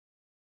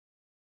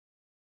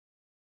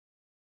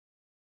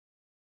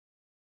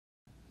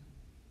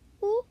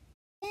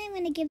I'm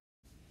going to give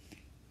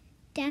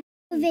down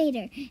the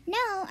elevator.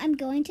 Now I'm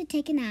going to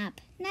take a nap.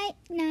 Night,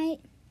 night.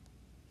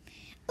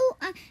 Oh,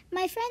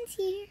 my friend's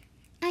here.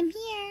 I'm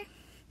here.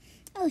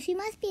 Oh, she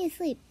must be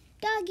asleep.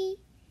 Doggy,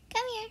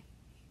 come here.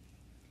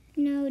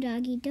 No,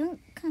 Doggy,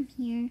 don't come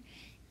here.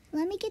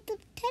 Let me get the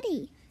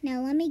teddy. Now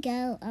let me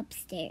go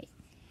upstairs.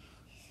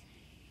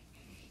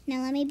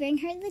 Now let me bring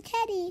her the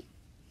teddy.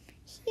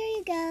 Here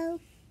you go.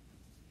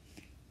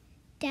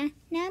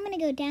 Now I'm going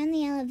to go down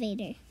the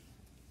elevator.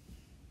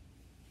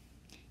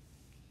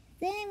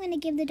 Then I'm going to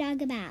give the dog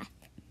a bath.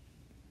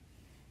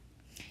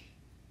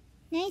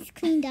 Nice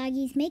clean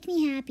doggies make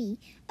me happy.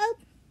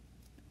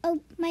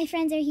 Oh, my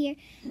friends are here.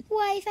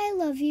 Wife, I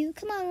love you.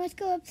 Come on, let's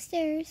go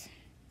upstairs.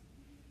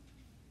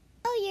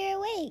 Oh, you're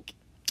awake.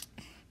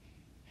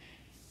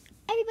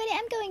 Everybody,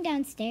 I'm going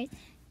downstairs.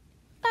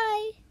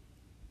 Bye.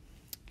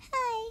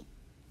 Hi.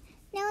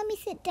 Now let me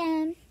sit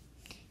down.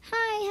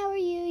 Hi, how are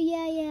you?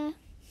 Yeah.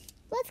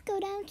 Let's go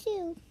down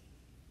too.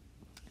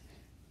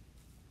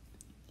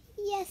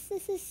 Yes,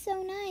 this is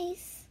so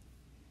nice.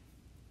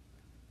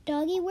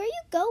 Doggy, where are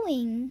you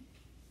going?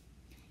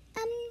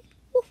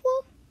 Woof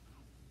woof.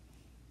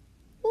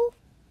 Woof.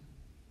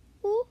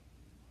 Woof.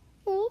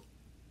 Woof.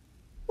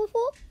 Woof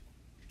woof.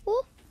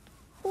 Woof.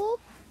 Woof.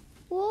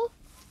 Woof.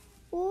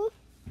 Woof.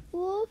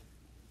 Woof.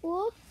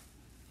 Woof.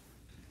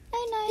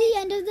 Night night. The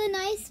end of the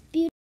nice,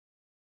 beautiful